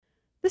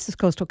This is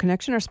Coastal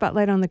Connection, our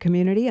spotlight on the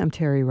community. I'm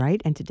Terry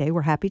Wright, and today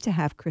we're happy to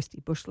have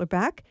Christy Bushler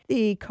back,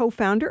 the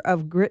co-founder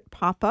of Grit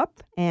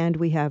Pop-Up, and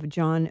we have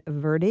John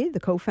Verdi, the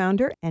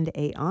co-founder, and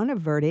Ayanna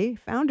Verdi,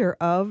 founder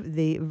of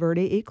the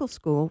Verdi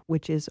EcoSchool,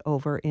 which is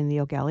over in the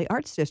Eau Gallie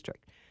Arts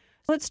District.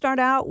 Let's start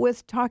out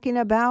with talking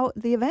about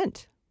the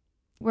event.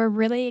 We're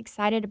really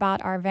excited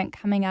about our event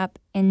coming up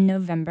in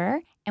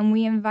November, and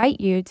we invite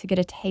you to get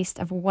a taste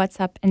of what's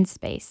up in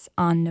space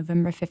on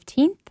November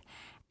 15th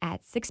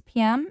at 6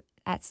 p.m.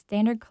 at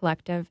Standard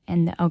Collective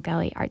in the Eau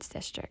Gallie Arts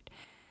District.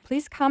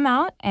 Please come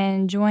out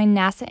and join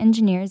NASA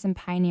engineers and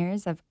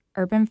pioneers of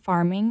urban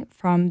farming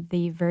from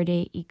the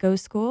Verdi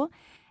EcoSchool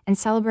and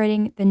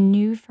celebrating the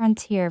new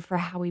frontier for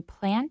how we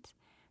plant,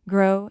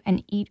 grow,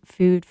 and eat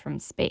food from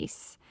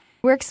space.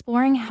 We're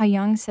exploring how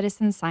young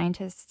citizen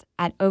scientists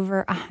at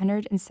over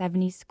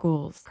 170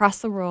 schools across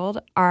the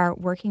world are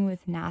working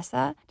with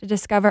NASA to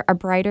discover a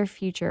brighter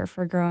future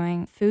for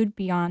growing food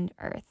beyond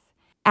Earth.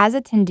 As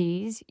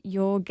attendees,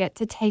 you'll get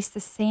to taste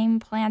the same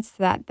plants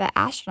that the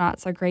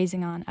astronauts are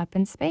grazing on up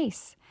in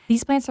space.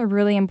 These plants are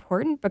really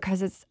important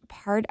because it's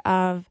part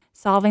of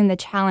solving the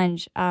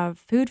challenge of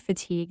food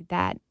fatigue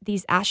that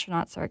these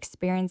astronauts are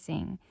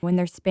experiencing when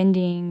they're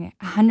spending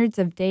hundreds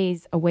of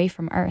days away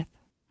from Earth.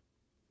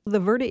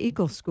 The Verdi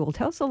EcoSchool,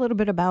 tell us a little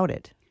bit about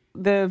it.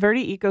 The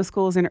Verdi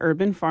EcoSchool is an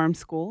urban farm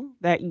school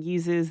that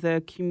uses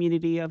the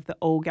community of the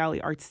Eau Gallie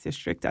Arts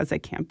District as a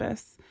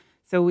campus.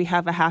 So we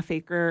have a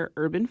half-acre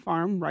urban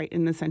farm right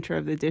in the center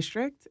of the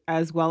district,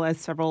 as well as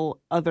several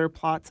other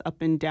plots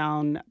up and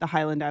down the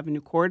Highland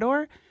Avenue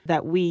corridor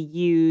that we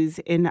use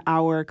in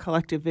our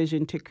collective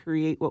vision to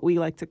create what we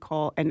like to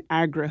call an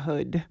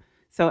agrihood.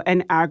 So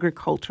an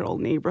agricultural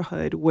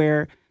neighborhood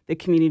where the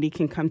community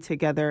can come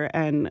together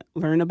and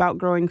learn about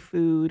growing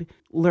food,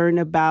 learn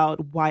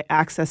about why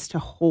access to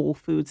whole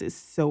foods is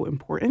so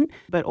important,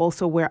 but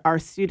also where our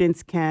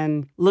students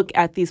can look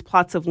at these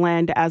plots of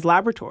land as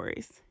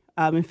laboratories.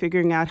 And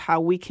figuring out how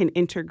we can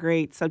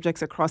integrate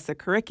subjects across the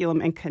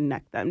curriculum and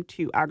connect them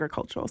to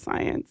agricultural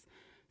science.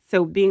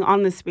 So being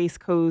on the Space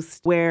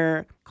Coast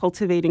where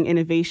cultivating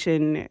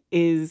innovation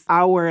is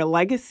our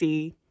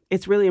legacy,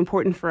 it's really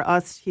important for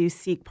us to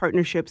seek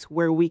partnerships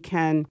where we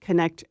can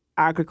connect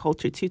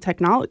agriculture to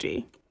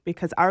technology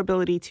because our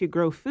ability to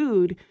grow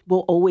food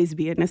will always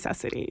be a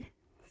necessity.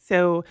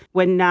 So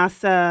when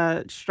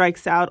NASA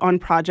strikes out on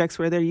projects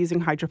where they're using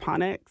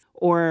hydroponics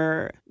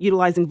or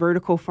utilizing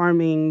vertical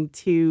farming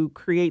to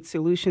create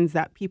solutions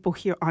that people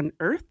here on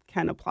Earth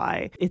can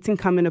apply, it's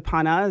incumbent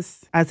upon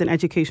us as an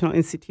educational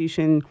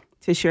institution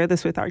to share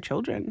this with our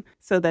children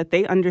so that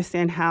they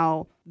understand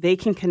how they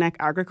can connect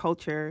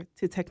agriculture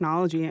to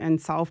technology and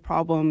solve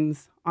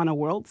problems on a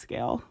world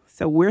scale.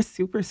 So we're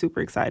super,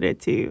 super excited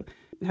to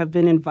have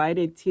been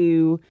invited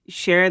to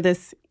share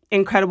this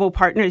incredible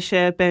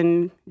partnership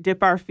and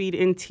dip our feet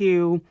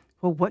into,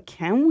 well, what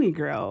can we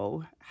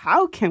grow?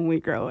 How can we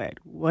grow it?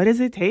 What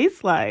does it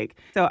taste like?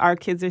 So our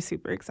kids are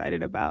super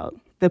excited about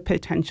the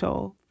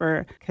potential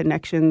for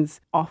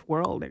connections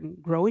off-world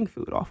and growing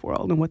food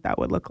off-world and what that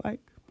would look like.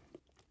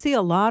 See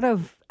a lot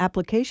of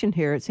application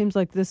here. It seems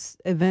like this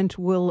event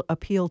will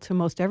appeal to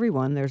most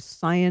everyone. There's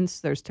science,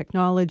 there's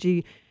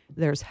technology,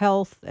 there's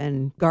health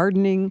and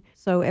gardening.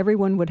 So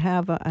everyone would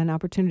have an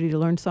opportunity to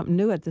learn something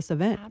new at this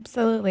event.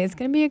 Absolutely. It's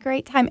going to be a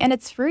great time, and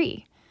it's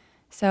free.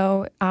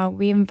 So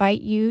we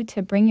invite you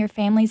to bring your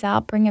families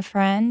out, bring a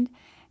friend,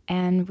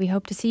 and we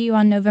hope to see you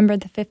on November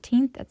the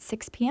 15th at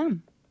 6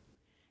 p.m.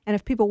 And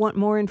if people want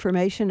more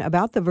information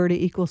about the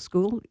Verdi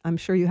EcoSchool, I'm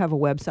sure you have a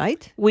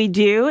website. We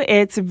do.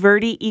 It's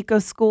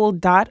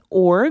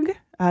verdiecoschool.org.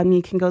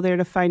 You can go there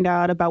to find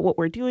out about what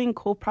we're doing,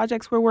 cool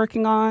projects we're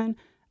working on,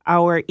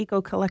 our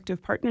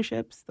eco-collective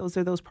partnerships. Those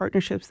are those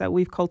partnerships that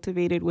we've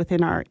cultivated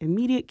within our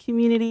immediate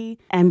community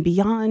and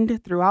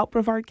beyond throughout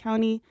Brevard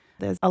County.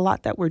 There's a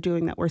lot that we're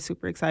doing that we're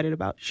super excited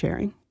about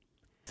sharing.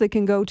 They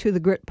can go to the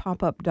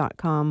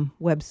gritpopup.com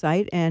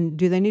website. And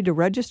do they need to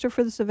register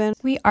for this event?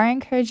 We are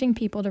encouraging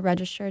people to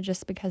register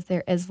just because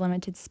there is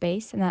limited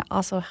space, and that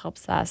also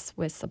helps us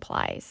with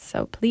supplies.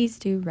 So please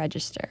do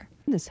register.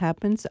 This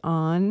happens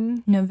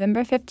on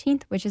November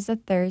 15th, which is a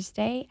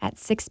Thursday at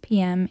 6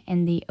 p.m.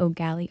 in the Eau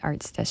Gallie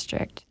Arts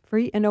District.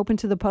 Free and open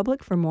to the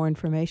public. For more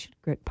information,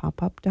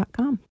 gritpopup.com.